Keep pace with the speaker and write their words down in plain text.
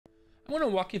I want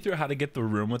to walk you through how to get the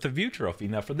Room with a View trophy.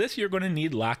 Now for this, you're going to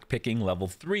need lockpicking level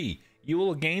 3. You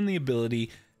will gain the ability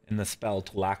and the spell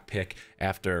to lockpick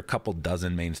after a couple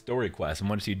dozen main story quests. And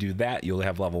once you do that, you'll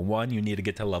have level 1. You need to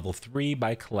get to level 3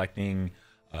 by collecting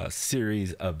a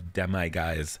series of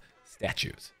Demiguise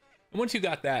statues. And once you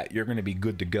got that, you're going to be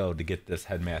good to go to get this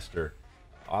Headmaster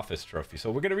office trophy.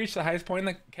 So we're going to reach the highest point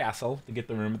in the castle to get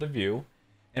the Room with a View.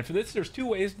 And for this, there's 2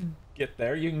 ways to get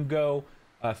there. You can go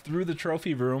through the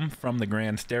trophy room from the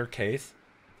grand staircase,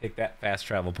 take that fast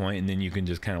travel point, and then you can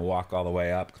just kind of walk all the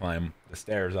way up, climb the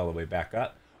stairs all the way back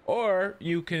up. Or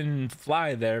you can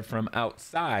fly there from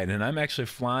outside, and I'm actually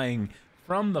flying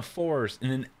from the forest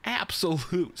in an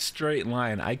absolute straight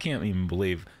line. I can't even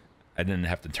believe I didn't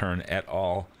have to turn at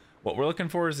all. What we're looking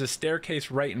for is a staircase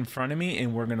right in front of me,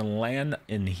 and we're going to land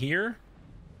in here,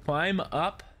 climb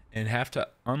up, and have to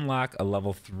unlock a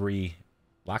level 3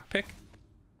 lockpick.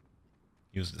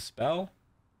 Use the spell.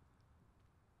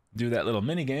 Do that little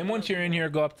mini game. Once you're in here,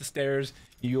 go up the stairs.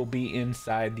 You'll be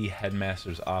inside the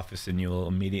Headmaster's office, and you'll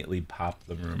immediately pop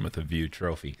the Room with a View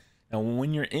trophy. Now,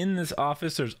 when you're in this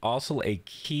office, there's also a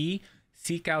key.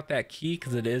 Seek out that key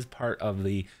because it is part of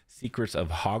the Secrets of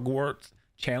Hogwarts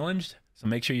challenge. So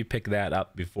make sure you pick that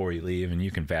up before you leave, and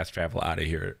you can fast travel out of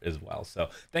here as well. So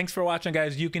thanks for watching,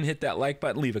 guys. You can hit that like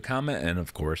button, leave a comment, and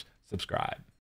of course, subscribe.